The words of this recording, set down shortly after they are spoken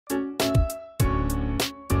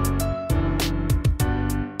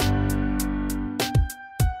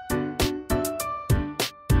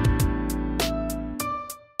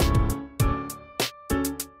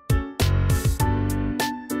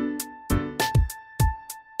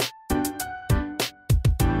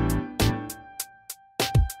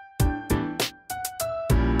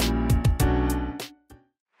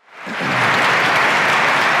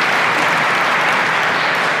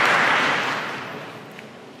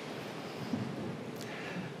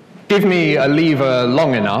Give me a lever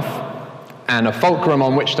long enough and a fulcrum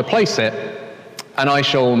on which to place it, and I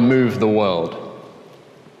shall move the world.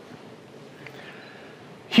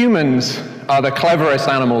 Humans are the cleverest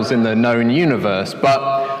animals in the known universe, but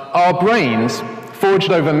our brains,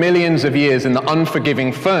 forged over millions of years in the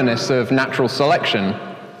unforgiving furnace of natural selection,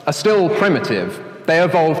 are still primitive. They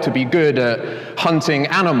evolved to be good at hunting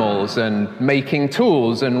animals and making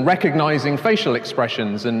tools and recognizing facial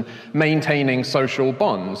expressions and maintaining social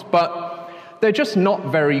bonds. But they're just not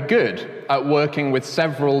very good at working with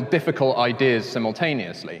several difficult ideas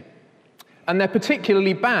simultaneously. And they're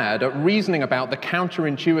particularly bad at reasoning about the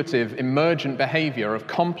counterintuitive emergent behavior of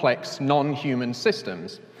complex non-human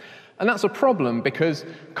systems. And that's a problem because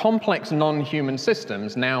complex non-human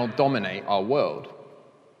systems now dominate our world.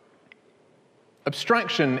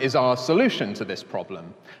 Abstraction is our solution to this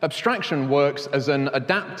problem. Abstraction works as an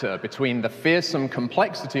adapter between the fearsome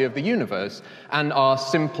complexity of the universe and our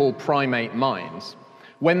simple primate minds.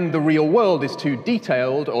 When the real world is too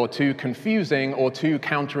detailed or too confusing or too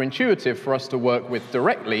counterintuitive for us to work with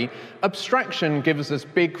directly, abstraction gives us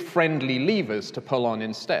big friendly levers to pull on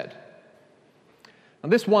instead.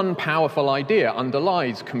 And this one powerful idea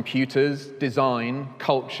underlies computers, design,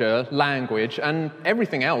 culture, language, and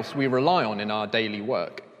everything else we rely on in our daily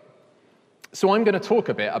work. So I'm going to talk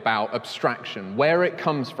a bit about abstraction, where it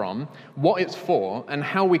comes from, what it's for, and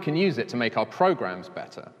how we can use it to make our programs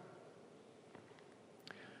better.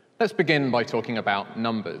 Let's begin by talking about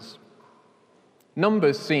numbers.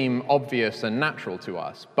 Numbers seem obvious and natural to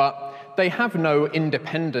us, but they have no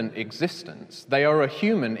independent existence. They are a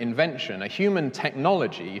human invention, a human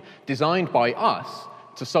technology designed by us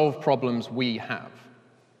to solve problems we have.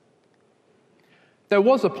 There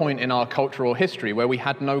was a point in our cultural history where we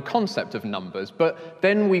had no concept of numbers, but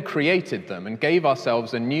then we created them and gave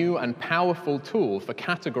ourselves a new and powerful tool for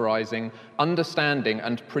categorizing, understanding,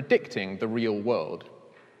 and predicting the real world.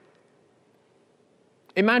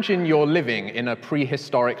 Imagine you're living in a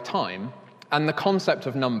prehistoric time, and the concept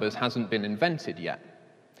of numbers hasn't been invented yet.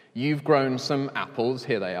 You've grown some apples,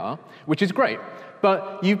 here they are, which is great,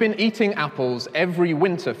 but you've been eating apples every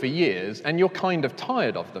winter for years, and you're kind of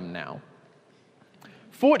tired of them now.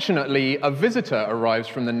 Fortunately, a visitor arrives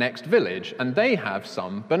from the next village, and they have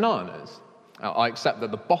some bananas. I accept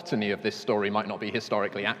that the botany of this story might not be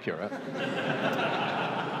historically accurate.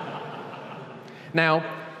 Now,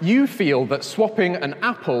 you feel that swapping an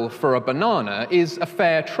apple for a banana is a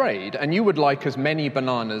fair trade, and you would like as many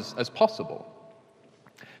bananas as possible.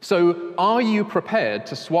 So, are you prepared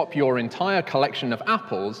to swap your entire collection of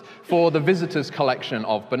apples for the visitor's collection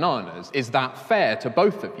of bananas? Is that fair to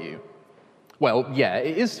both of you? Well, yeah,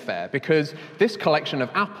 it is fair, because this collection of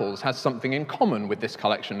apples has something in common with this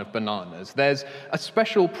collection of bananas. There's a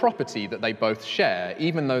special property that they both share,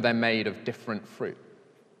 even though they're made of different fruit.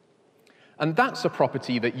 And that's a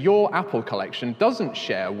property that your apple collection doesn't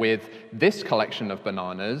share with this collection of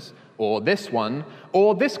bananas, or this one,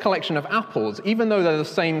 or this collection of apples, even though they're the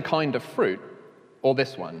same kind of fruit, or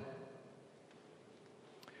this one.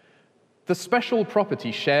 The special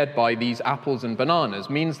property shared by these apples and bananas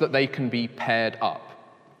means that they can be paired up.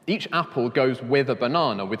 Each apple goes with a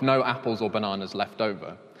banana, with no apples or bananas left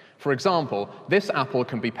over. For example, this apple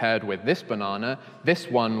can be paired with this banana, this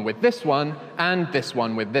one with this one, and this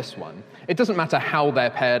one with this one. It doesn't matter how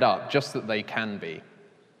they're paired up, just that they can be.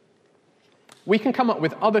 We can come up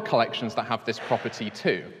with other collections that have this property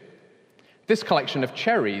too. This collection of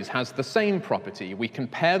cherries has the same property. We can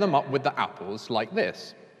pair them up with the apples like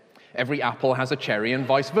this. Every apple has a cherry and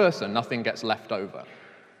vice versa. Nothing gets left over.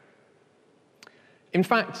 In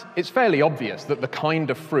fact, it's fairly obvious that the kind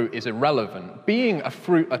of fruit is irrelevant. Being a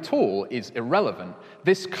fruit at all is irrelevant.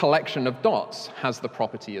 This collection of dots has the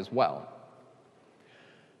property as well.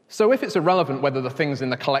 So if it's irrelevant whether the things in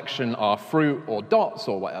the collection are fruit or dots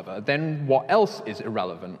or whatever, then what else is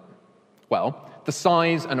irrelevant? Well, the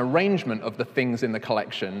size and arrangement of the things in the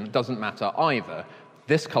collection doesn't matter either.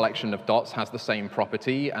 This collection of dots has the same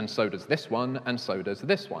property, and so does this one, and so does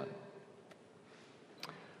this one.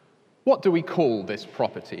 What do we call this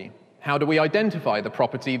property? How do we identify the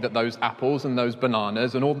property that those apples and those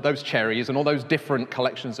bananas and all those cherries and all those different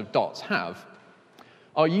collections of dots have?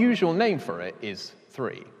 Our usual name for it is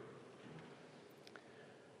 3.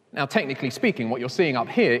 Now, technically speaking, what you're seeing up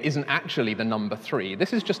here isn't actually the number 3.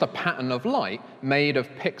 This is just a pattern of light made of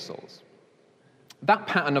pixels. That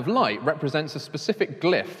pattern of light represents a specific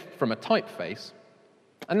glyph from a typeface,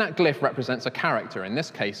 and that glyph represents a character, in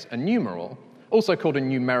this case a numeral, also called a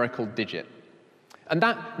numerical digit. And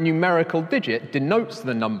that numerical digit denotes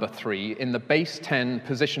the number 3 in the base 10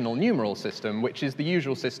 positional numeral system, which is the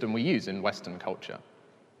usual system we use in Western culture.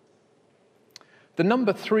 The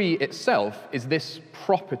number 3 itself is this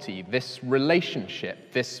property, this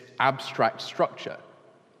relationship, this abstract structure.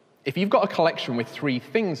 If you've got a collection with 3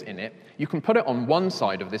 things in it, you can put it on one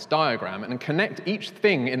side of this diagram and connect each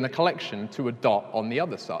thing in the collection to a dot on the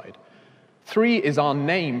other side. 3 is our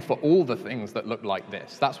name for all the things that look like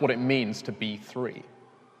this. That's what it means to be 3.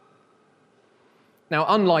 Now,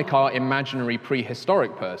 unlike our imaginary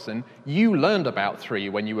prehistoric person, you learned about 3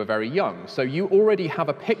 when you were very young, so you already have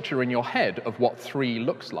a picture in your head of what 3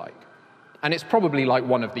 looks like. And it's probably like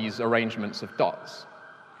one of these arrangements of dots.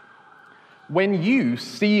 When you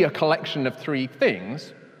see a collection of 3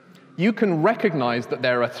 things, you can recognize that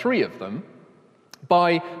there are 3 of them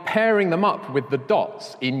by pairing them up with the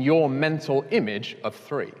dots in your mental image of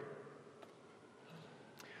 3.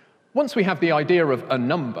 Once we have the idea of a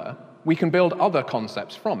number, we can build other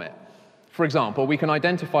concepts from it. For example, we can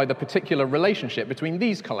identify the particular relationship between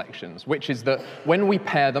these collections, which is that when we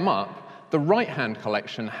pair them up, the right-hand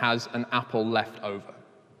collection has an apple left over.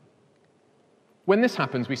 When this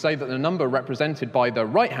happens, we say that the number represented by the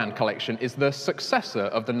right-hand collection is the successor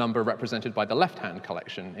of the number represented by the left-hand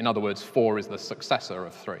collection. In other words, 4 is the successor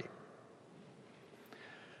of 3.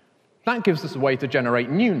 That gives us a way to generate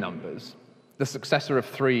new numbers. The successor of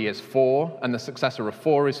 3 is 4, and the successor of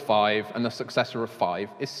 4 is 5, and the successor of 5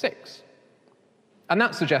 is 6. And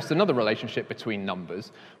that suggests another relationship between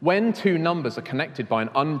numbers. When 2 numbers are connected by an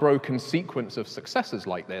unbroken sequence of successors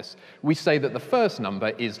like this, we say that the first number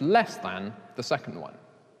is less than the second one.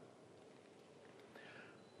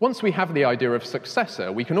 Once we have the idea of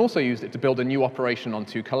successor, we can also use it to build a new operation on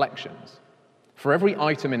 2 collections. For every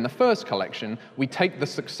item in the first collection, we take the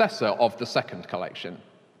successor of the second collection.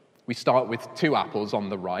 We start with 2 apples on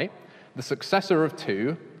the right. The successor of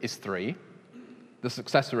 2 is 3. The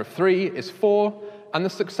successor of 3 is 4, and the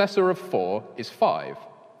successor of 4 is 5.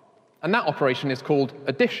 And that operation is called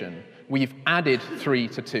addition. We've added 3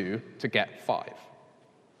 to 2 to get 5.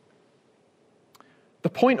 The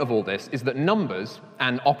point of all this is that numbers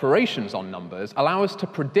and operations on numbers allow us to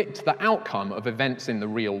predict the outcome of events in the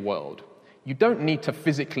real world. You don't need to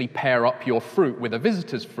physically pair up your fruit with a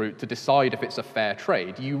visitor's fruit to decide if it's a fair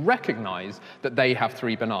trade. You recognize that they have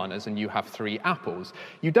 3 bananas and you have 3 apples.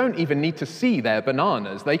 You don't even need to see their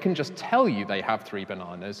bananas. They can just tell you they have 3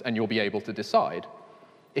 bananas and you'll be able to decide.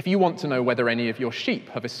 If you want to know whether any of your sheep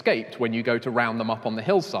have escaped when you go to round them up on the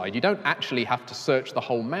hillside, you don't actually have to search the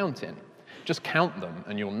whole mountain. Just count them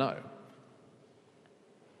and you'll know.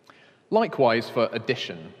 Likewise for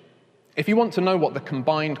addition. If you want to know what the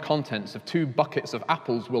combined contents of 2 buckets of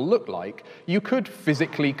apples will look like, you could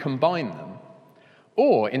physically combine them.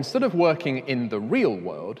 Or, instead of working in the real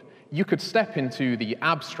world, you could step into the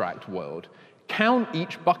abstract world, count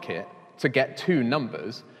each bucket to get 2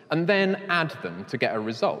 numbers, and then add them to get a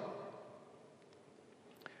result.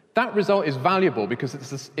 That result is valuable because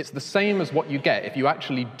it's the same as what you get if you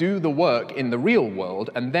actually do the work in the real world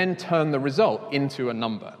and then turn the result into a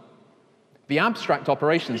number. The abstract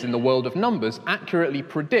operations in the world of numbers accurately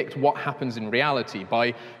predict what happens in reality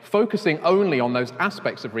by focusing only on those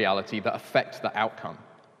aspects of reality that affect the outcome.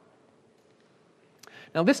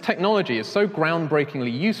 Now, this technology is so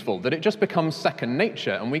groundbreakingly useful that it just becomes second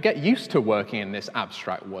nature, and we get used to working in this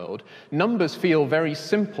abstract world. Numbers feel very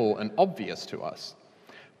simple and obvious to us.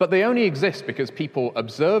 But they only exist because people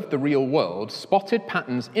observed the real world, spotted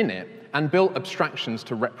patterns in it, and built abstractions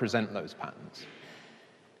to represent those patterns.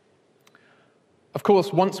 Of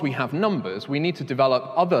course, once we have numbers, we need to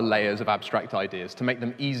develop other layers of abstract ideas to make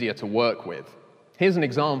them easier to work with. Here's an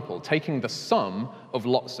example, taking the sum of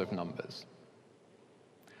lots of numbers.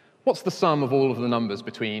 What's the sum of all of the numbers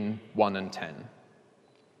between 1 and 10?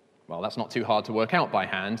 Well, that's not too hard to work out by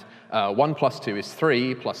hand. 1 plus 2 is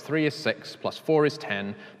 3, plus 3 is 6, plus 4 is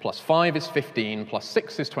 10, plus 5 is 15, plus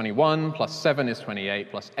 6 is 21, plus 7 is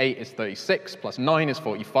 28, plus 8 is 36, plus 9 is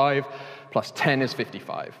 45, plus 10 is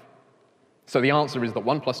 55. So the answer is that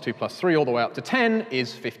 1 plus 2 plus 3 all the way up to 10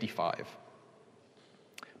 is 55.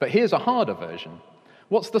 But here's a harder version.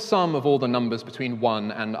 What's the sum of all the numbers between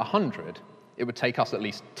 1 and 100? It would take us at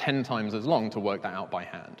least 10 times as long to work that out by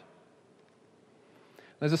hand.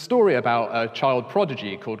 There's a story about a child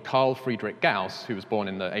prodigy called Carl Friedrich Gauss, who was born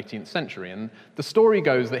in the 18th century, and the story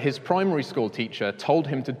goes that his primary school teacher told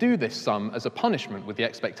him to do this sum as a punishment with the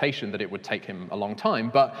expectation that it would take him a long time,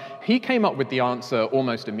 but he came up with the answer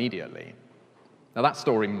almost immediately. Now, that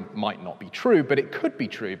story might not be true, but it could be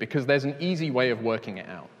true because there's an easy way of working it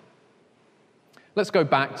out. Let's go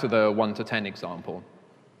back to the 1 to 10 example.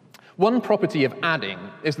 One property of adding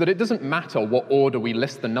is that it doesn't matter what order we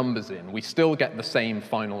list the numbers in, we still get the same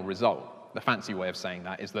final result. The fancy way of saying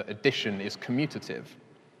that is that addition is commutative.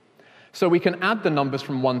 So we can add the numbers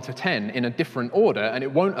from 1 to 10 in a different order, and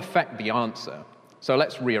it won't affect the answer. So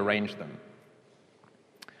let's rearrange them.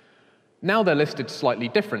 Now they're listed slightly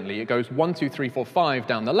differently. It goes 1, 2, 3, 4, 5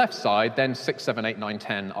 down the left side, then 6, 7, 8, 9,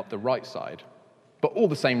 10 up the right side. But all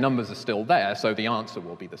the same numbers are still there, so the answer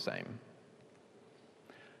will be the same.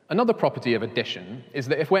 Another property of addition is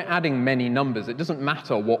that if we're adding many numbers, it doesn't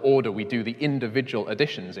matter what order we do the individual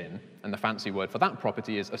additions in, and the fancy word for that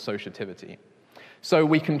property is associativity. So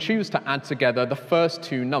we can choose to add together the first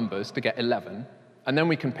two numbers to get 11, and then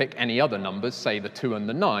we can pick any other numbers, say the 2 and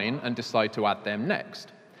the 9, and decide to add them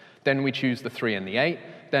next. Then we choose the 3 and the 8,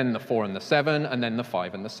 then the 4 and the 7, and then the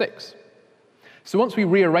 5 and the 6. So once we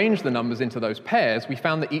rearrange the numbers into those pairs, we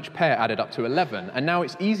found that each pair added up to 11, and now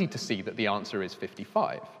it's easy to see that the answer is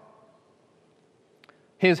 55.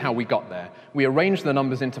 Here's how we got there. We arranged the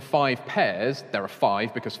numbers into 5 pairs. There are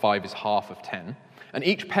 5 because 5 is half of 10. And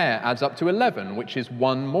each pair adds up to 11, which is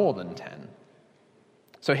 1 more than 10.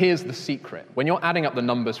 So here's the secret. When you're adding up the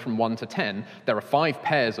numbers from 1 to 10, there are 5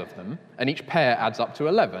 pairs of them, and each pair adds up to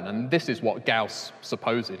 11, and this is what Gauss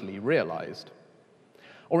supposedly realized.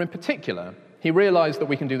 Or in particular, he realized that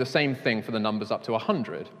we can do the same thing for the numbers up to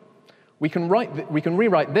 100. We can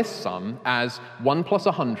rewrite this sum as 1 plus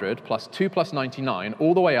 100 plus 2 plus 99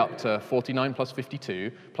 all the way up to 49 plus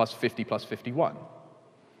 52 plus 50 plus 51.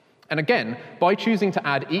 And again, by choosing to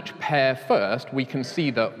add each pair first, we can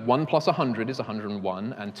see that 1 plus 100 is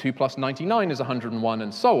 101, and 2 plus 99 is 101,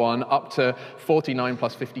 and so on, up to 49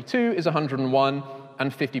 plus 52 is 101,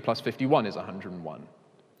 and 50 plus 51 is 101.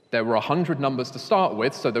 There were 100 numbers to start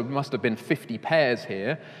with, so there must have been 50 pairs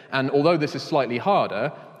here, and although this is slightly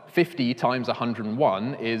harder, 50 times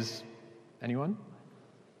 101 is, anyone?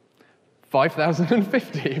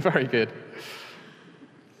 5,050, very good.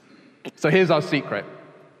 So here's our secret.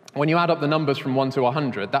 When you add up the numbers from 1 to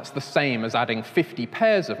 100, that's the same as adding 50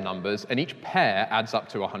 pairs of numbers, and each pair adds up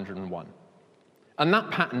to 101. And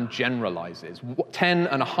that pattern generalizes. 10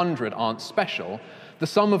 and 100 aren't special. The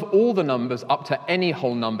sum of all the numbers up to any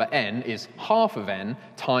whole number n is half of n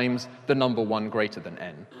times the number 1 greater than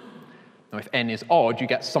n. Now, if n is odd, you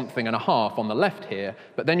get something and a half on the left here,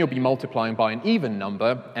 but then you'll be multiplying by an even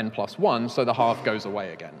number, n plus 1, so the half goes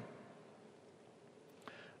away again.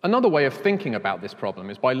 Another way of thinking about this problem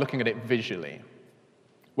is by looking at it visually.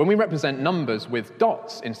 When we represent numbers with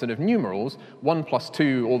dots instead of numerals, 1 plus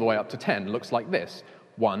 2 all the way up to 10 looks like this.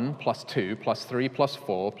 1 plus 2 plus 3 plus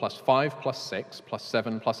 4 plus 5 plus 6 plus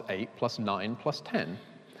 7 plus 8 plus 9 plus 10.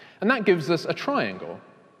 And that gives us a triangle.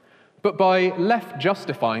 But by left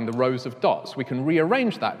justifying the rows of dots, we can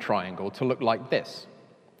rearrange that triangle to look like this.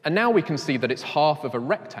 And now we can see that it's half of a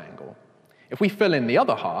rectangle. If we fill in the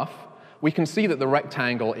other half, we can see that the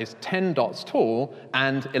rectangle is 10 dots tall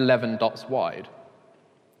and 11 dots wide.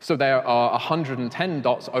 So there are 110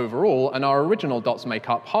 dots overall, and our original dots make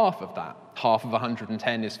up half of that. Half of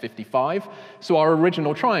 110 is 55, so our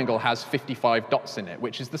original triangle has 55 dots in it,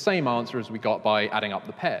 which is the same answer as we got by adding up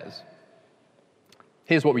the pairs.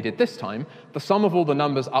 Here's what we did this time. The sum of all the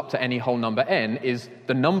numbers up to any whole number n is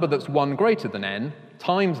the number that's 1 greater than n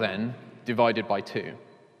times n divided by 2.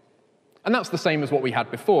 And that's the same as what we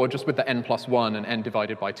had before, just with the n plus 1 and n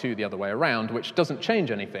divided by 2 the other way around, which doesn't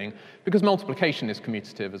change anything, because multiplication is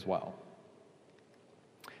commutative as well.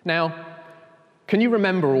 Now, can you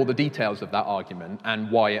remember all the details of that argument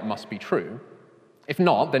and why it must be true? If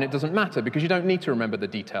not, then it doesn't matter, because you don't need to remember the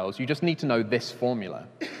details. You just need to know this formula.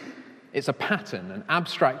 It's a pattern, an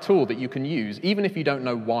abstract tool that you can use, even if you don't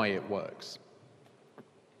know why it works.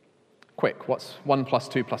 Quick, what's 1 plus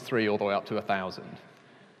 2 plus 3 all the way up to 1,000?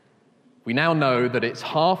 We now know that it's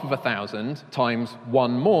half of 1,000 times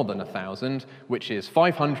 1 more than 1,000, which is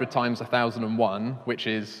 500 times 1,001, which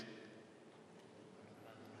is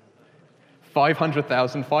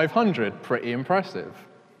 500,500. Pretty impressive.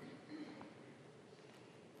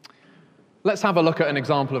 Let's have a look at an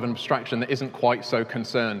example of an abstraction that isn't quite so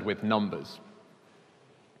concerned with numbers.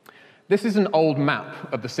 This is an old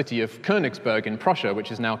map of the city of Königsberg in Prussia,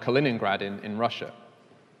 which is now Kaliningrad in Russia.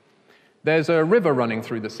 There's a river running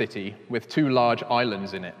through the city with 2 large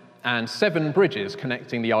islands in it, and 7 bridges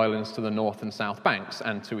connecting the islands to the north and south banks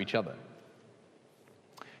and to each other.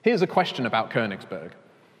 Here's a question about Königsberg.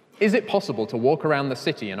 Is it possible to walk around the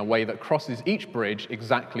city in a way that crosses each bridge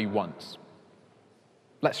exactly once?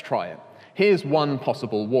 Let's try it. Here's one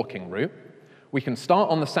possible walking route. We can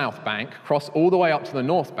start on the south bank, cross all the way up to the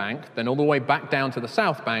north bank, then all the way back down to the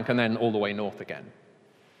south bank, and then all the way north again.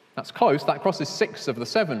 That's close. That crosses 6 of the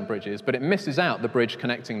 7 bridges, but it misses out the bridge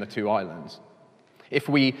connecting the 2 islands. If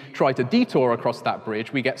we try to detour across that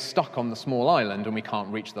bridge, we get stuck on the small island and we can't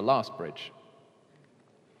reach the last bridge.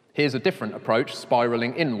 Here's a different approach,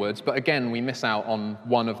 spiraling inwards, but again, we miss out on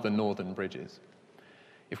one of the northern bridges.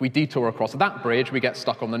 If we detour across that bridge, we get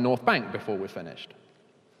stuck on the north bank before we're finished.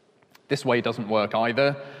 This way doesn't work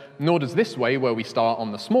either, nor does this way where we start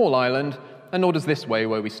on the small island, and nor does this way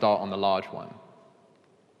where we start on the large one.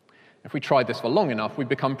 If we try this for long enough, we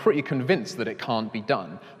become pretty convinced that it can't be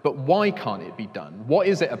done. But why can't it be done? What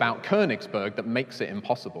is it about Königsberg that makes it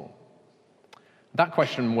impossible? That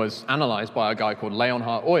question was analyzed by a guy called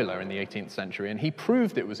Leonhard Euler in the 18th century, and he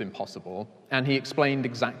proved it was impossible, and he explained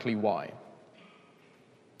exactly why.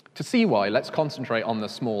 To see why, let's concentrate on the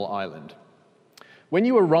small island. When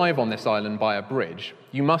you arrive on this island by a bridge,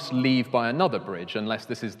 you must leave by another bridge, unless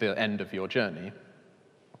this is the end of your journey.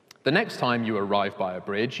 The next time you arrive by a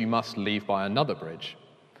bridge, you must leave by another bridge.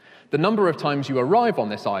 The number of times you arrive on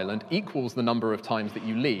this island equals the number of times that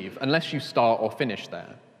you leave, unless you start or finish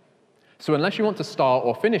there. So unless you want to start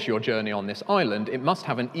or finish your journey on this island, it must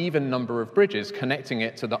have an even number of bridges connecting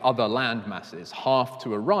it to the other land masses, half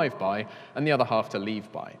to arrive by and the other half to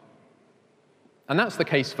leave by. And that's the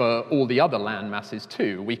case for all the other land masses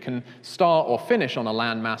too. We can start or finish on a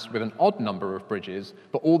land mass with an odd number of bridges,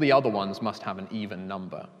 but all the other ones must have an even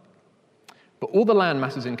number. But all the land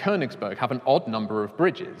masses in Königsberg have an odd number of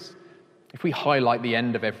bridges. If we highlight the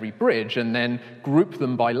end of every bridge and then group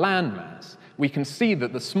them by land mass, we can see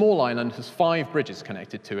that the small island has 5 bridges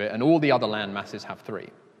connected to it, and all the other land masses have 3.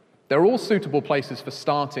 They're all suitable places for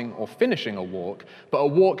starting or finishing a walk, but a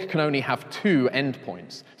walk can only have 2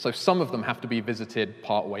 endpoints, so some of them have to be visited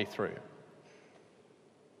partway through.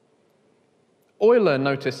 Euler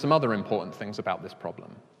noticed some other important things about this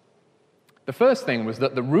problem. The first thing was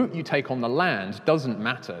that the route you take on the land doesn't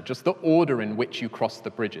matter, just the order in which you cross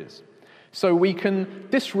the bridges. So we can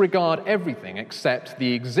disregard everything except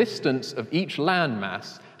the existence of each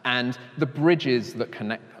landmass and the bridges that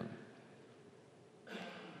connect them.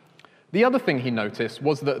 The other thing he noticed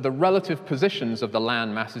was that the relative positions of the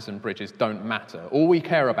land masses and bridges don't matter. All we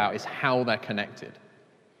care about is how they're connected.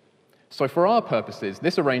 So for our purposes,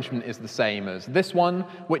 this arrangement is the same as this one,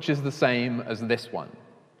 which is the same as this one.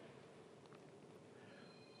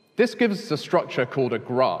 This gives us a structure called a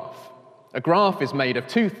graph. A graph is made of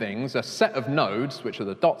 2 things, a set of nodes, which are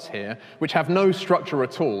the dots here, which have no structure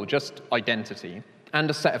at all, just identity, and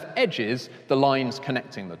a set of edges, the lines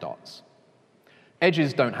connecting the dots.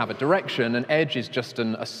 Edges don't have a direction, an edge is just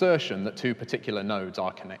an assertion that 2 particular nodes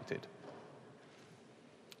are connected.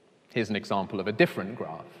 Here's an example of a different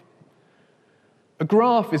graph. A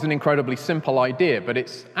graph is an incredibly simple idea, but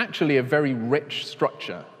it's actually a very rich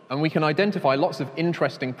structure, and we can identify lots of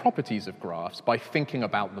interesting properties of graphs by thinking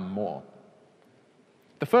about them more.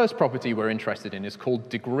 The first property we're interested in is called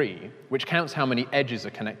degree, which counts how many edges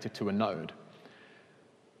are connected to a node.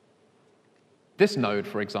 This node,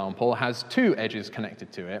 for example, has 2 edges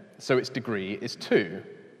connected to it, so its degree is 2.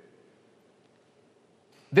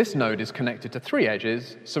 This node is connected to 3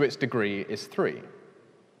 edges, so its degree is 3.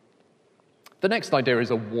 The next idea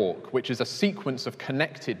is a walk, which is a sequence of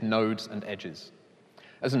connected nodes and edges.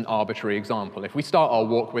 As an arbitrary example, if we start our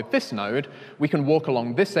walk with this node, we can walk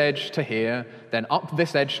along this edge to here, then up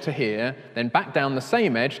this edge to here, then back down the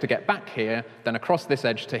same edge to get back here, then across this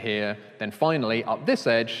edge to here, then finally up this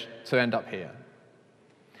edge to end up here.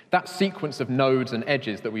 That sequence of nodes and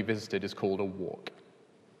edges that we visited is called a walk.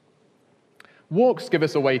 Walks give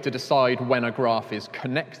us a way to decide when a graph is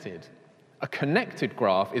connected. A connected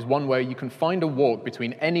graph is one where you can find a walk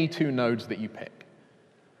between any 2 nodes that you pick.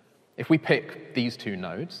 If we pick these 2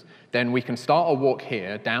 nodes, then we can start a walk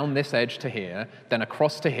here, down this edge to here, then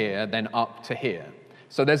across to here, then up to here.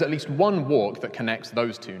 So there's at least one walk that connects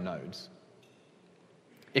those 2 nodes.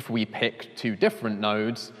 If we pick 2 different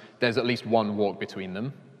nodes, there's at least one walk between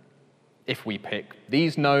them. If we pick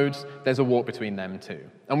these nodes, there's a walk between them too.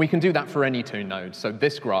 And we can do that for any 2 nodes, so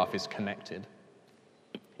this graph is connected.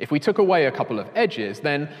 If we took away a couple of edges,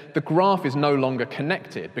 then the graph is no longer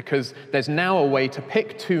connected because there's now a way to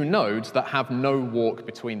pick 2 nodes that have no walk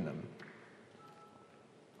between them.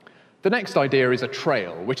 The next idea is a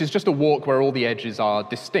trail, which is just a walk where all the edges are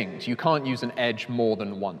distinct. You can't use an edge more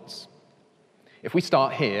than once. If we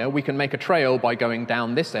start here, we can make a trail by going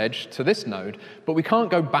down this edge to this node, but we can't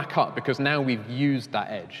go back up because now we've used that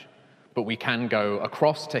edge. But we can go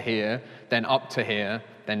across to here, then up to here,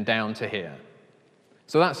 then down to here.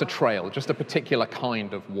 So that's a trail, just a particular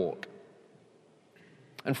kind of walk.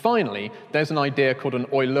 And finally, there's an idea called an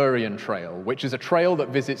Eulerian trail, which is a trail that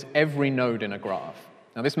visits every node in a graph.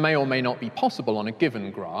 Now, this may or may not be possible on a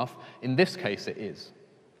given graph. In this case, it is.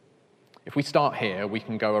 If we start here, we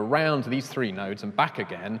can go around these 3 nodes and back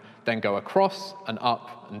again, then go across and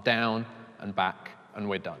up and down and back, and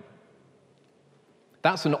we're done.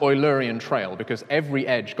 That's an Eulerian trail because every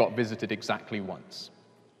edge got visited exactly once.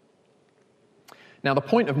 Now, the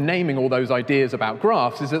point of naming all those ideas about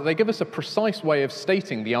graphs is that they give us a precise way of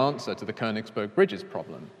stating the answer to the Königsberg bridges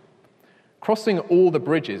problem. Crossing all the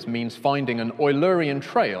bridges means finding an Eulerian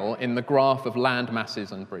trail in the graph of land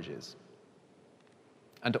masses and bridges.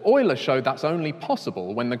 And Euler showed that's only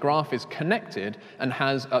possible when the graph is connected and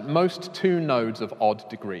has at most 2 nodes of odd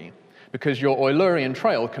degree, because your Eulerian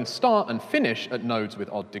trail can start and finish at nodes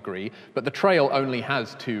with odd degree, but the trail only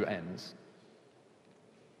has 2 ends.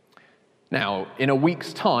 Now, in a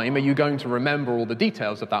week's time, are you going to remember all the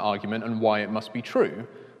details of that argument and why it must be true?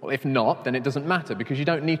 Well, if not, then it doesn't matter, because you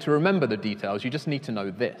don't need to remember the details, you just need to know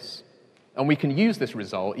this. And we can use this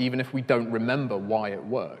result even if we don't remember why it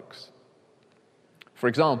works. For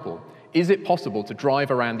example, is it possible to drive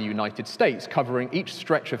around the United States covering each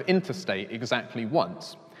stretch of interstate exactly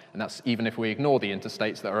once? And that's even if we ignore the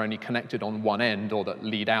interstates that are only connected on one end or that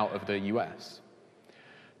lead out of the US.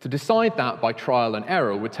 To decide that by trial and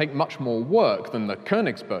error would take much more work than the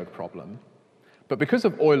Königsberg problem, but because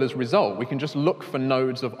of Euler's result, we can just look for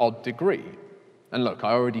nodes of odd degree. And look,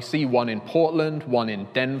 I already see one in Portland, one in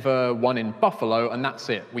Denver, one in Buffalo, and that's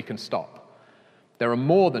it, we can stop. There are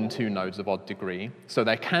more than 2 nodes of odd degree, so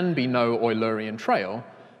there can be no Eulerian trail,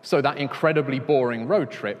 so that incredibly boring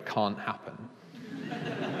road trip can't happen.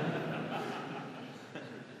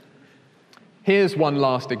 Here's one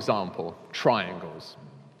last example, triangles.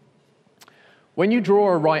 When you draw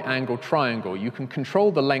a right-angled triangle, you can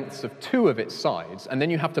control the lengths of 2 of its sides, and then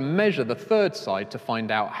you have to measure the 3rd side to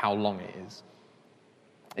find out how long it is.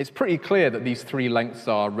 It's pretty clear that these 3 lengths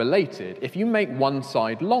are related. If you make one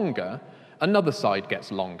side longer, another side gets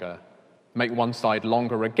longer. Make one side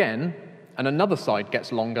longer again, and another side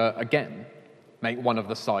gets longer again. Make one of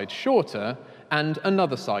the sides shorter, and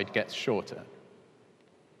another side gets shorter.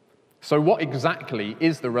 So what exactly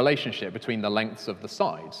is the relationship between the lengths of the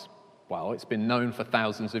sides? Well, it's been known for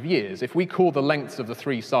thousands of years. If we call the lengths of the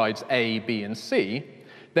 3 sides A, B, and C,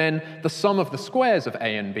 then the sum of the squares of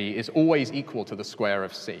A and B is always equal to the square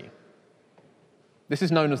of C. This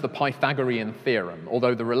is known as the Pythagorean theorem.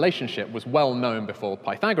 Although the relationship was well known before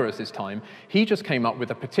Pythagoras' time, he just came up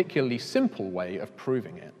with a particularly simple way of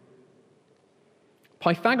proving it.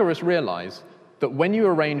 Pythagoras realized that when you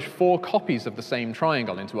arrange 4 copies of the same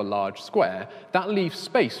triangle into a large square, that leaves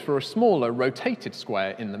space for a smaller rotated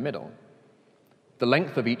square in the middle. The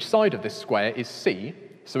length of each side of this square is c,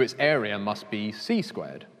 so its area must be c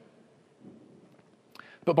squared.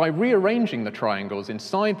 But by rearranging the triangles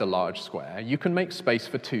inside the large square, you can make space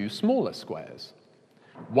for 2 smaller squares.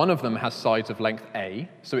 One of them has sides of length a,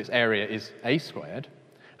 so its area is a squared,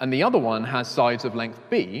 and the other one has sides of length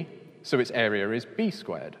b, so its area is b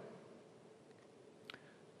squared.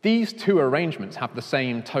 These 2 arrangements have the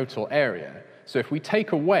same total area, so if we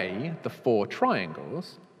take away the 4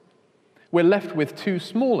 triangles, we're left with 2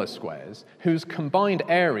 smaller squares whose combined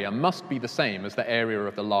area must be the same as the area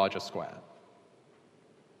of the larger square.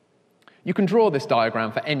 You can draw this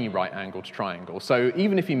diagram for any right-angled triangle, so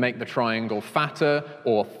even if you make the triangle fatter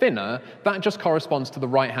or thinner, that just corresponds to the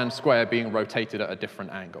right-hand square being rotated at a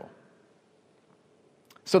different angle.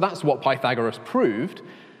 So that's what Pythagoras proved.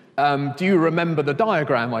 Do you remember the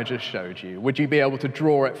diagram I just showed you? Would you be able to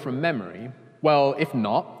draw it from memory? Well, if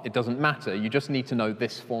not, it doesn't matter. You just need to know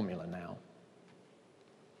this formula now.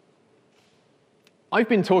 I've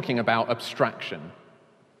been talking about abstraction,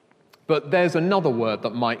 but there's another word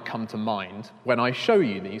that might come to mind when I show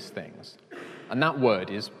you these things, and that word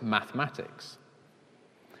is mathematics.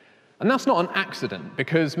 And that's not an accident,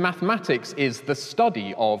 because mathematics is the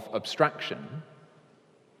study of abstraction.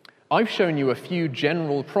 I've shown you a few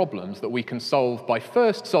general problems that we can solve by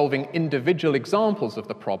first solving individual examples of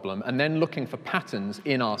the problem and then looking for patterns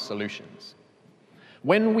in our solutions.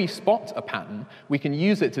 When we spot a pattern, we can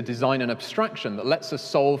use it to design an abstraction that lets us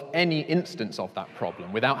solve any instance of that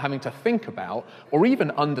problem without having to think about or even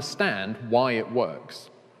understand why it works.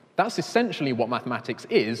 That's essentially what mathematics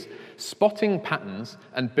is, spotting patterns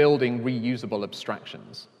and building reusable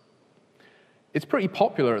abstractions. It's pretty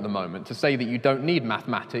popular at the moment to say that you don't need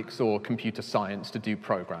mathematics or computer science to do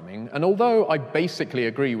programming, and although I basically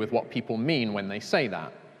agree with what people mean when they say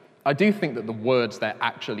that, I do think that the words they're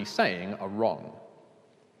actually saying are wrong.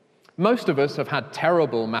 Most of us have had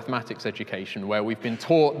terrible mathematics education where we've been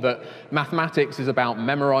taught that mathematics is about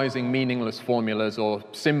memorizing meaningless formulas or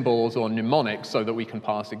symbols or mnemonics so that we can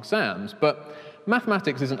pass exams, but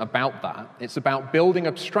mathematics isn't about that. It's about building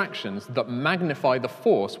abstractions that magnify the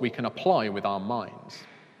force we can apply with our minds.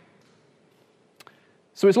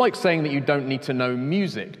 So it's like saying that you don't need to know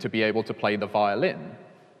music to be able to play the violin.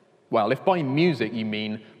 Well, if by music you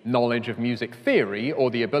mean knowledge of music theory or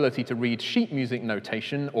the ability to read sheet music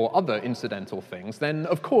notation or other incidental things, then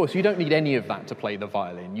of course you don't need any of that to play the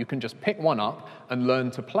violin. You can just pick one up and learn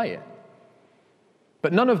to play it.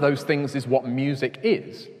 But none of those things is what music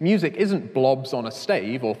is. Music isn't blobs on a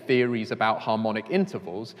stave or theories about harmonic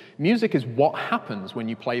intervals. Music is what happens when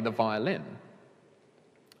you play the violin.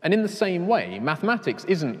 And in the same way, mathematics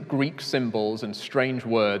isn't Greek symbols and strange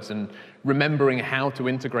words and remembering how to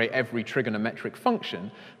integrate every trigonometric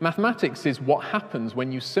function. Mathematics is what happens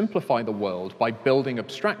when you simplify the world by building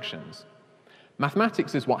abstractions.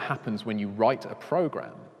 Mathematics is what happens when you write a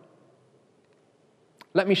program.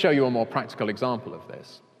 Let me show you a more practical example of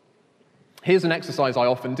this. Here's an exercise I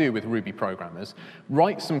often do with Ruby programmers.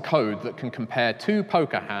 Write some code that can compare two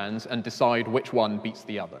poker hands and decide which one beats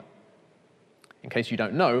the other. In case you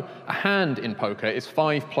don't know, a hand in poker is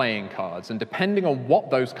 5 playing cards, and depending on what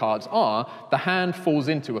those cards are, the hand falls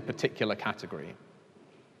into a particular category.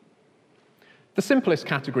 The simplest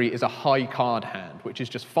category is a high card hand, which is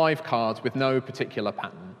just 5 cards with no particular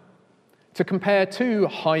pattern. To compare two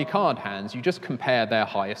high card hands, you just compare their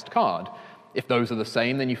highest card. If those are the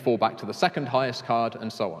same, then you fall back to the second highest card,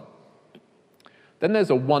 and so on. Then there's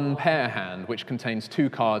a 1 pair hand, which contains 2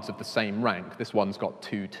 cards of the same rank. This one's got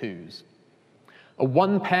 2 2s. A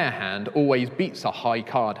 1 pair hand always beats a high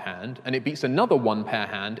card hand, and it beats another 1 pair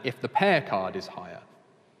hand if the pair card is higher.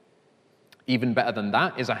 Even better than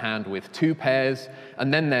that is a hand with 2 pairs,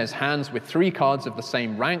 and then there's hands with 3 cards of the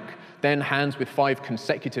same rank, then hands with 5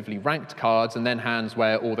 consecutively ranked cards, and then hands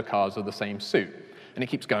where all the cards are the same suit. And it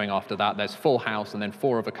keeps going after that. There's full house, and then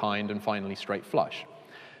 4 of a kind, and finally straight flush.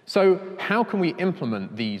 So how can we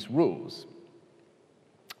implement these rules?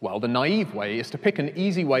 Well, the naive way is to pick an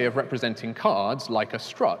easy way of representing cards, like a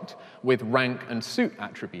struct, with rank and suit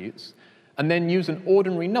attributes, and then use an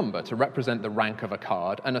ordinary number to represent the rank of a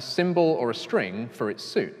card and a symbol or a string for its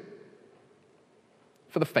suit.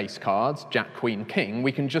 For the face cards, Jack, Queen, King,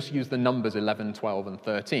 we can just use the numbers 11, 12, and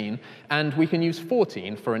 13, and we can use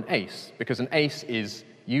 14 for an ace, because an ace is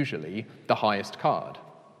usually the highest card.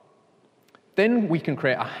 Then we can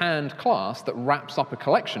create a hand class that wraps up a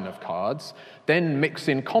collection of cards, then mix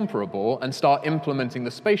in comparable, and start implementing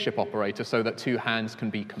the spaceship operator so that 2 hands can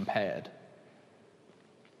be compared.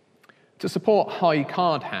 To support high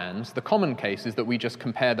card hands, the common case is that we just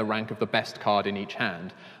compare the rank of the best card in each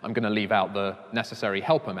hand. I'm going to leave out the necessary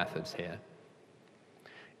helper methods here.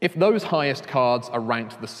 If those highest cards are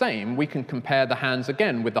ranked the same, we can compare the hands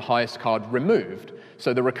again with the highest card removed,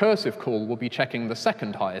 so the recursive call will be checking the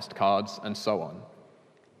second highest cards, and so on.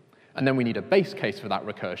 And then we need a base case for that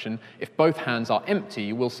recursion. If both hands are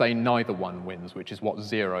empty, we'll say neither one wins, which is what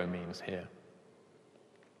 0 means here.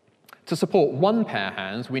 To support 1 pair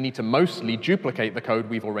hands, we need to mostly duplicate the code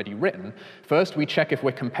we've already written. First, we check if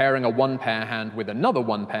we're comparing a 1 pair hand with another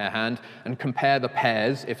 1 pair hand, and compare the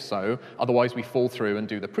pairs, if so. Otherwise, we fall through and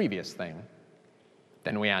do the previous thing.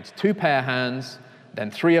 Then we add 2 pair hands, then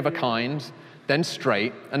 3 of a kind, then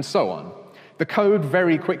straight, and so on. The code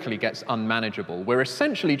very quickly gets unmanageable. We're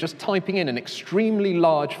essentially just typing in an extremely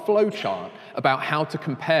large flowchart about how to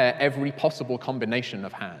compare every possible combination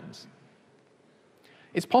of hands.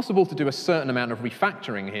 It's possible to do a certain amount of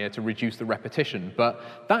refactoring here to reduce the repetition,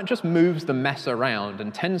 but that just moves the mess around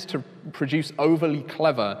and tends to produce overly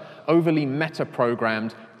clever, overly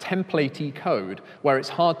meta-programmed, templatey code where it's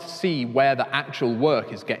hard to see where the actual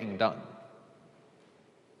work is getting done.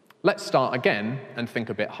 Let's start again and think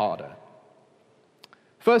a bit harder.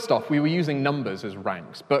 First off, we were using numbers as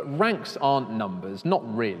ranks, but ranks aren't numbers, not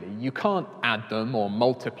really. You can't add them or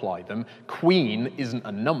multiply them. Queen isn't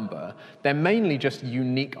a number. They're mainly just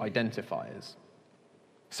unique identifiers.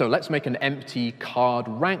 So let's make an empty card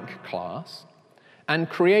rank class and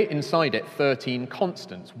create inside it 13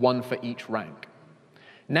 constants, 1 for each rank.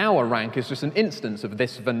 Now a rank is just an instance of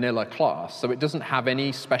this vanilla class, so it doesn't have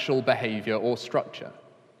any special behavior or structure.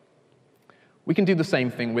 We can do the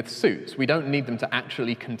same thing with suits. We don't need them to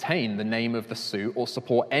actually contain the name of the suit or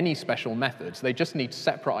support any special methods. They just need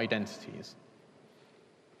separate identities.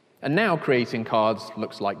 And now creating cards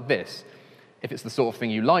looks like this. If it's the sort of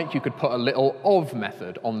thing you like, you could put a little of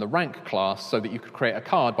method on the rank class so that you could create a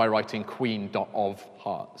card by writing queen.of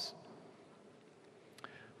hearts.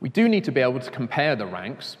 We do need to be able to compare the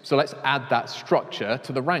ranks, so let's add that structure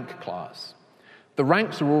to the rank class. The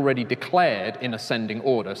ranks are already declared in ascending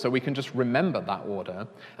order, so we can just remember that order,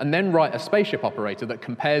 and then write a spaceship operator that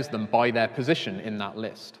compares them by their position in that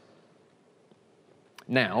list.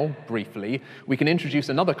 Now, briefly, we can introduce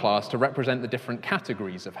another class to represent the different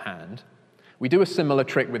categories of hand. We do a similar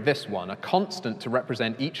trick with this one, a constant to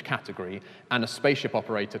represent each category, and a spaceship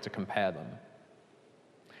operator to compare them.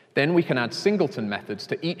 Then we can add singleton methods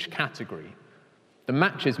to each category. The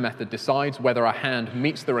matches method decides whether a hand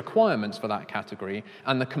meets the requirements for that category,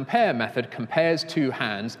 and the compare method compares two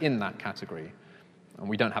hands in that category. And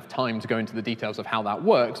we don't have time to go into the details of how that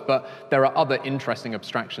works, but there are other interesting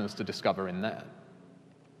abstractions to discover in there.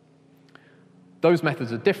 Those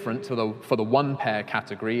methods are different for the one pair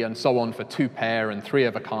category, and so on for two pair and three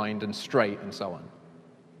of a kind and straight and so on.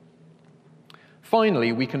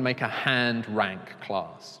 Finally, we can make a hand rank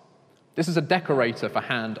class. This is a decorator for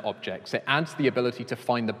hand objects. It adds the ability to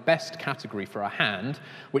find the best category for a hand,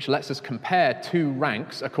 which lets us compare two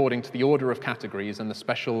ranks according to the order of categories and the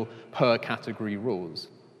special per category rules.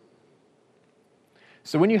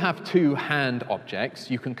 So when you have two hand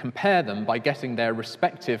objects, you can compare them by getting their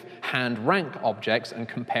respective hand rank objects and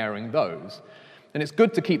comparing those. And it's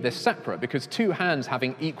good to keep this separate because two hands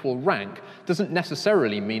having equal rank doesn't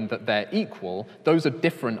necessarily mean that they're equal. Those are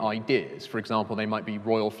different ideas. For example, they might be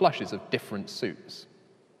royal flushes of different suits.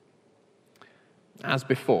 As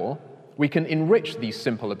before, we can enrich these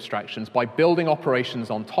simple abstractions by building operations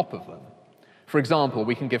on top of them. For example,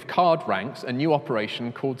 we can give card ranks a new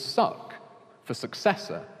operation called suck for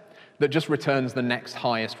successor that just returns the next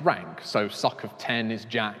highest rank. So suck of 10 is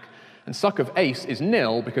jack, and suck of ace is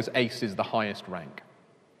nil because ace is the highest rank.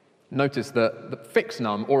 Notice that the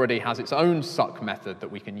fixnum already has its own suck method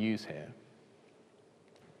that we can use here.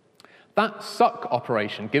 That suck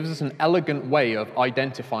operation gives us an elegant way of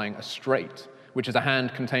identifying a straight, which is a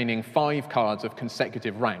hand containing 5 cards of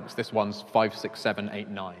consecutive ranks. This one's 5, 6, 7, 8,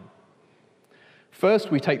 9.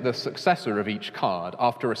 First, we take the successor of each card.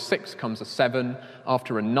 After a 6 comes a 7,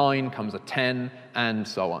 after a 9 comes a 10, and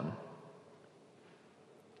so on.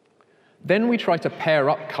 Then we try to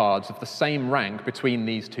pair up cards of the same rank between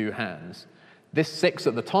these two hands. This 6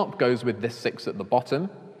 at the top goes with this 6 at the bottom.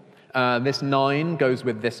 This 9 goes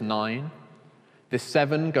with this 9. This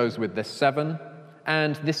 7 goes with this 7.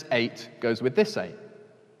 And this 8 goes with this 8.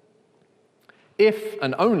 If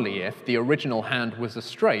and only if the original hand was a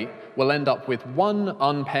straight, we'll end up with one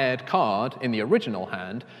unpaired card in the original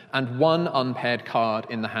hand and one unpaired card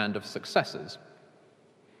in the hand of successors.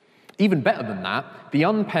 Even better than that, the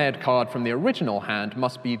unpaired card from the original hand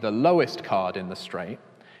must be the lowest card in the straight,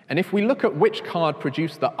 and if we look at which card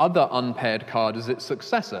produced the other unpaired card as its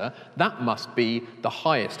successor, that must be the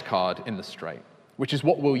highest card in the straight, which is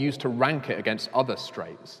what we'll use to rank it against other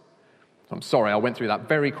straights. I'm sorry, I went through that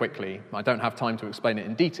very quickly. I don't have time to explain it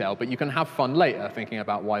in detail, but you can have fun later thinking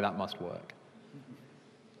about why that must work.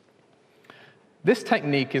 This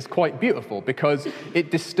technique is quite beautiful because it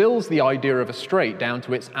distills the idea of a straight down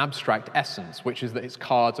to its abstract essence, which is that its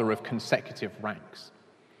cards are of consecutive ranks.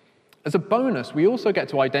 As a bonus, we also get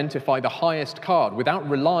to identify the highest card without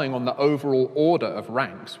relying on the overall order of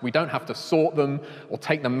ranks. We don't have to sort them or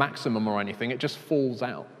take the maximum or anything. It just falls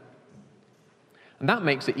out. And that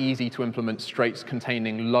makes it easy to implement straights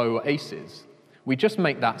containing low aces. We just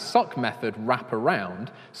make that suck method wrap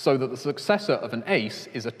around so that the successor of an ace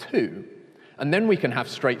is a 2. And then we can have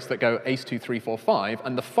straights that go ace, 2, 3, 4, 5,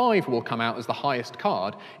 and the 5 will come out as the highest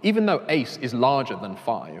card, even though ace is larger than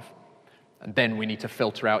 5. And then we need to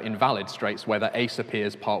filter out invalid straights where the ace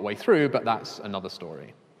appears partway through, but that's another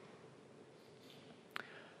story.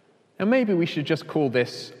 Now maybe we should just call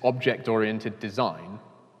this object-oriented design,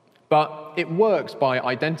 but it works by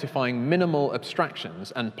identifying minimal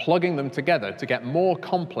abstractions and plugging them together to get more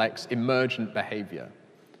complex emergent behavior.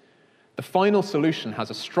 The final solution has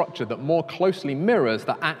a structure that more closely mirrors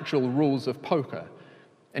the actual rules of poker,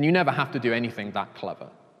 and you never have to do anything that clever.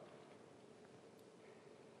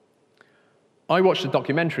 I watched a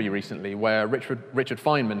documentary recently where Richard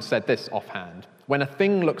Feynman said this offhand: when a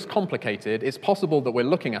thing looks complicated, it's possible that we're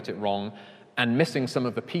looking at it wrong and missing some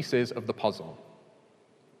of the pieces of the puzzle.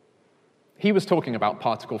 He was talking about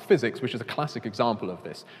particle physics, which is a classic example of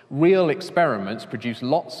this. Real experiments produce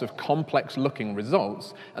lots of complex-looking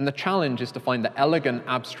results, and the challenge is to find the elegant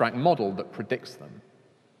abstract model that predicts them.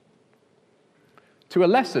 To a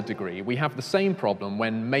lesser degree, we have the same problem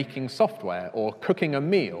when making software, or cooking a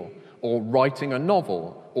meal, or writing a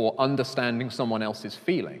novel, or understanding someone else's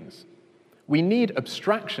feelings. We need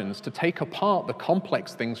abstractions to take apart the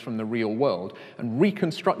complex things from the real world and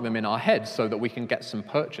reconstruct them in our heads so that we can get some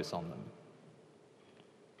purchase on them.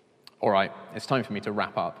 All right, it's time for me to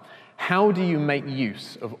wrap up. How do you make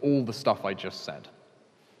use of all the stuff I just said?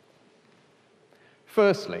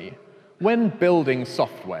 Firstly, when building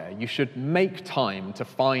software, you should make time to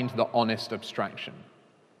find the honest abstraction.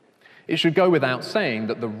 It should go without saying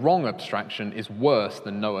that the wrong abstraction is worse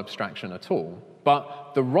than no abstraction at all,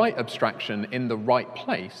 but the right abstraction in the right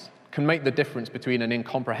place can make the difference between an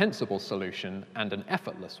incomprehensible solution and an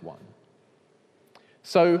effortless one.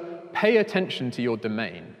 So pay attention to your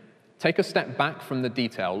domain. Take a step back from the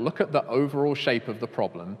detail, look at the overall shape of the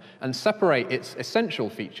problem, and separate its essential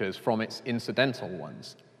features from its incidental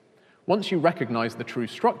ones. Once you recognize the true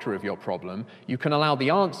structure of your problem, you can allow the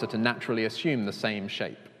answer to naturally assume the same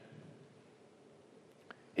shape.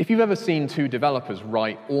 If you've ever seen two developers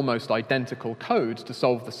write almost identical code to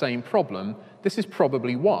solve the same problem, this is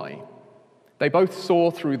probably why. They both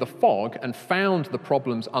saw through the fog and found the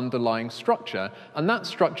problem's underlying structure, and that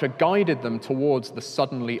structure guided them towards the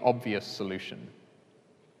suddenly obvious solution.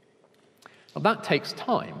 Now, that takes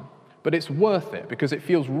time, but it's worth it because it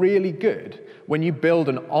feels really good when you build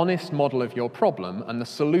an honest model of your problem and the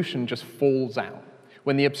solution just falls out.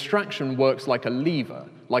 When the abstraction works like a lever,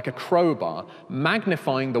 like a crowbar,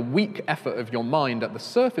 magnifying the weak effort of your mind at the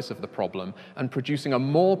surface of the problem and producing a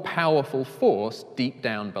more powerful force deep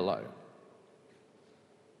down below.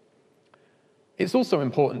 It's also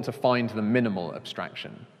important to find the minimal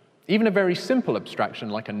abstraction. Even a very simple abstraction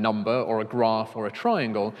like a number or a graph or a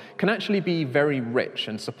triangle can actually be very rich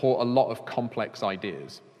and support a lot of complex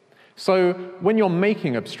ideas. So when you're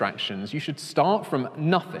making abstractions, you should start from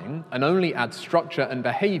nothing and only add structure and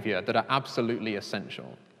behavior that are absolutely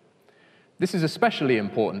essential. This is especially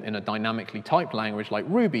important in a dynamically typed language like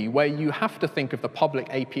Ruby, where you have to think of the public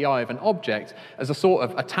API of an object as a sort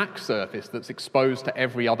of attack surface that's exposed to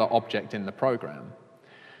every other object in the program.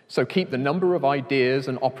 So keep the number of ideas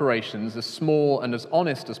and operations as small and as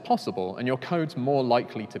honest as possible, and your code's more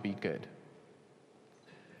likely to be good.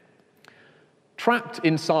 Trapped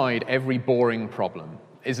inside every boring problem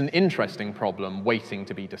is an interesting problem waiting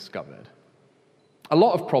to be discovered. A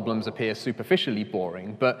lot of problems appear superficially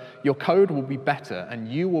boring, but your code will be better and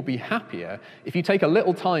you will be happier if you take a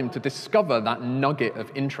little time to discover that nugget of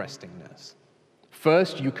interestingness.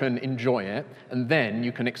 First, you can enjoy it, and then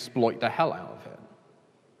you can exploit the hell out of it.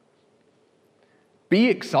 Be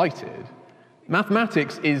excited.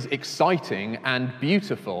 Mathematics is exciting and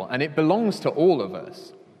beautiful, and it belongs to all of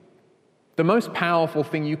us. The most powerful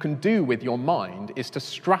thing you can do with your mind is to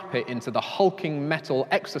strap it into the hulking metal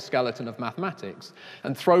exoskeleton of mathematics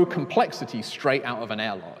and throw complexity straight out of an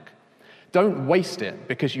airlock. Don't waste it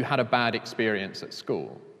because you had a bad experience at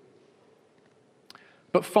school.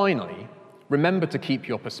 But finally, remember to keep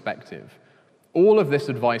your perspective. All of this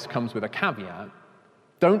advice comes with a caveat.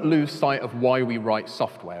 Don't lose sight of why we write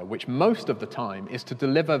software, which most of the time is to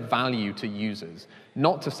deliver value to users,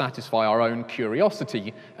 not to satisfy our own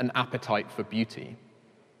curiosity and appetite for beauty.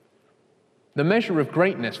 The measure of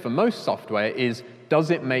greatness for most software is,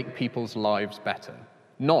 does it make people's lives better?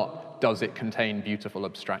 Not, does it contain beautiful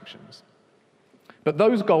abstractions? But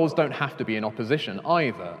those goals don't have to be in opposition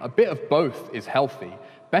either. A bit of both is healthy.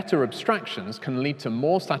 Better abstractions can lead to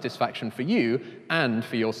more satisfaction for you and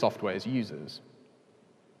for your software's users.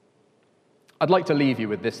 I'd like to leave you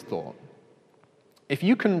with this thought. If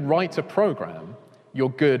you can write a program,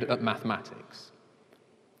 you're good at mathematics.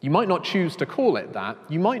 You might not choose to call it that,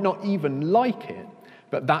 you might not even like it,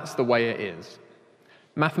 but that's the way it is.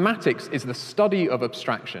 Mathematics is the study of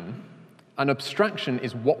abstraction, and abstraction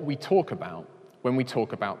is what we talk about when we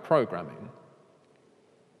talk about programming.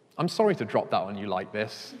 I'm sorry to drop that on you like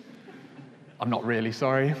this. I'm not really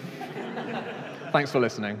sorry. Thanks for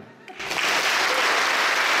listening.